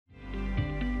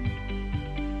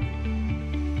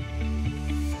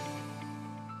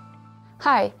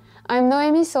Hi, I'm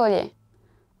Noémie Saulier.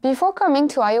 Before coming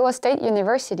to Iowa State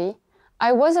University,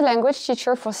 I was a language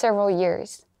teacher for several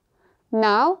years.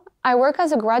 Now, I work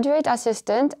as a graduate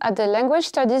assistant at the Language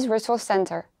Studies Resource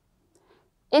Center.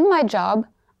 In my job,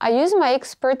 I use my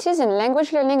expertise in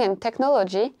language learning and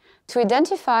technology to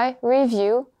identify,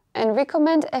 review, and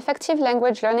recommend effective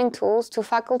language learning tools to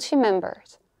faculty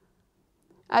members.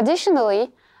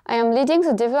 Additionally, I am leading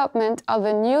the development of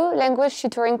a new language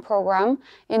tutoring program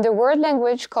in the World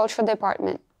Language Culture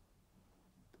department.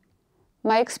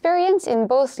 My experience in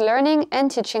both learning and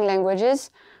teaching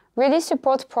languages really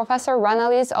supports Professor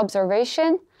Ranalli's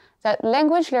observation that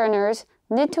language learners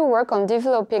need to work on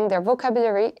developing their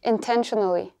vocabulary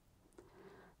intentionally.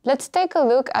 Let's take a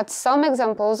look at some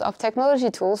examples of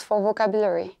technology tools for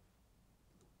vocabulary.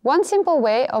 One simple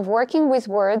way of working with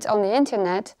words on the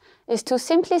internet is to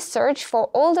simply search for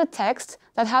all the texts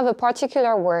that have a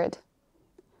particular word.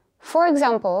 For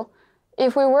example,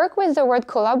 if we work with the word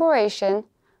collaboration,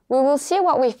 we will see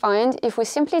what we find if we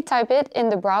simply type it in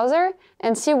the browser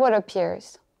and see what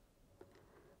appears.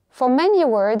 For many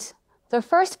words, the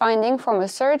first finding from a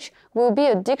search will be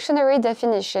a dictionary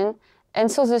definition,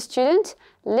 and so the student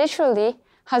literally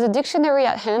has a dictionary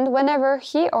at hand whenever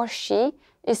he or she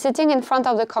is sitting in front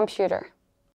of the computer.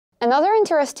 Another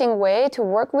interesting way to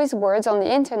work with words on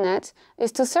the internet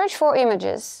is to search for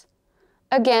images.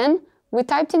 Again, we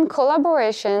typed in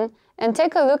collaboration and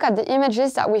take a look at the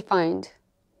images that we find.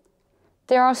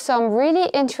 There are some really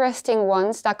interesting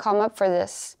ones that come up for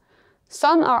this.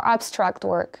 Some are abstract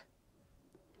work.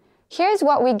 Here's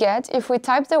what we get if we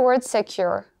type the word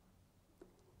secure.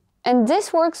 And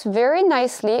this works very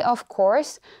nicely, of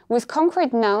course, with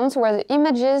concrete nouns where the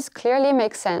images clearly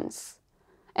make sense,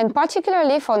 and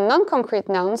particularly for non-concrete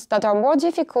nouns that are more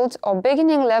difficult or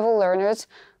beginning level learners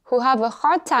who have a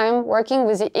hard time working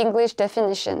with the English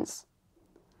definitions.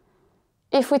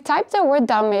 If we type the word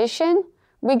Dalmatian,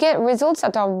 we get results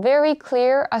that are very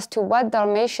clear as to what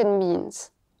Dalmatian means.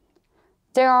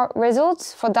 There are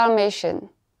results for Dalmatian.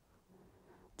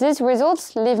 These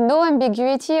results leave no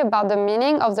ambiguity about the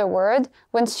meaning of the word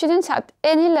when students at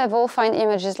any level find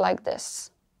images like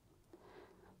this.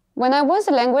 When I was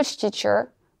a language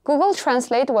teacher, Google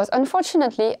Translate was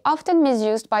unfortunately often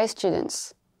misused by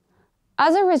students.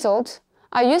 As a result,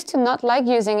 I used to not like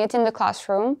using it in the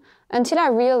classroom until I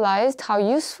realized how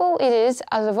useful it is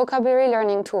as a vocabulary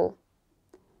learning tool.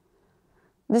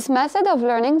 This method of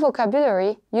learning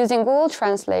vocabulary using Google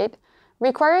Translate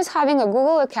requires having a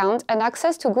Google account and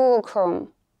access to Google Chrome.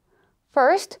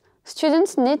 First,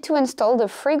 students need to install the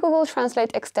free Google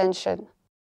Translate extension.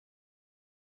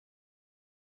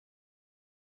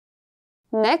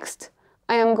 Next,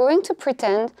 I am going to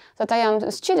pretend that I am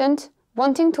a student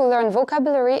wanting to learn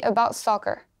vocabulary about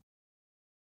soccer.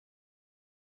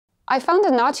 I found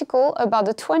an article about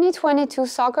the 2022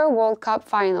 Soccer World Cup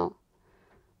final.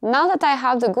 Now that I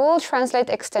have the Google Translate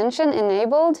extension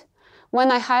enabled, when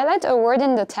I highlight a word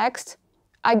in the text,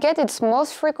 I get its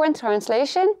most frequent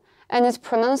translation and its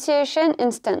pronunciation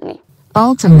instantly.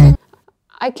 Ultimate.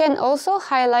 I can also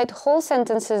highlight whole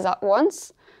sentences at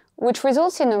once, which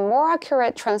results in a more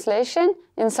accurate translation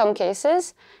in some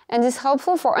cases and is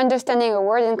helpful for understanding a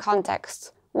word in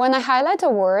context. When I highlight a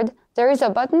word, there is a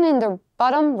button in the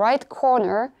bottom right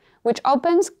corner which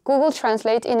opens Google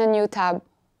Translate in a new tab.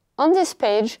 On this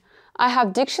page, I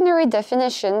have dictionary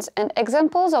definitions and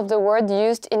examples of the word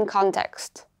used in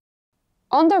context.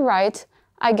 On the right,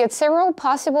 I get several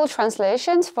possible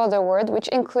translations for the word, which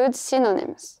includes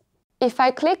synonyms. If I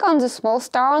click on the small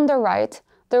star on the right,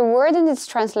 the word and its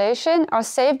translation are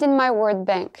saved in my word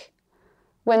bank.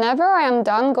 Whenever I am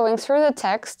done going through the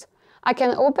text, I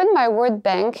can open my word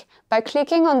bank by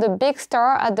clicking on the big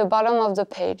star at the bottom of the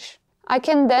page. I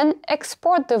can then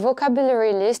export the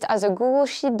vocabulary list as a Google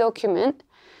Sheet document.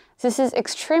 This is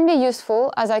extremely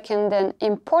useful as I can then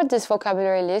import this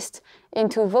vocabulary list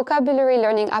into vocabulary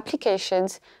learning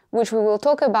applications, which we will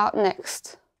talk about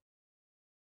next.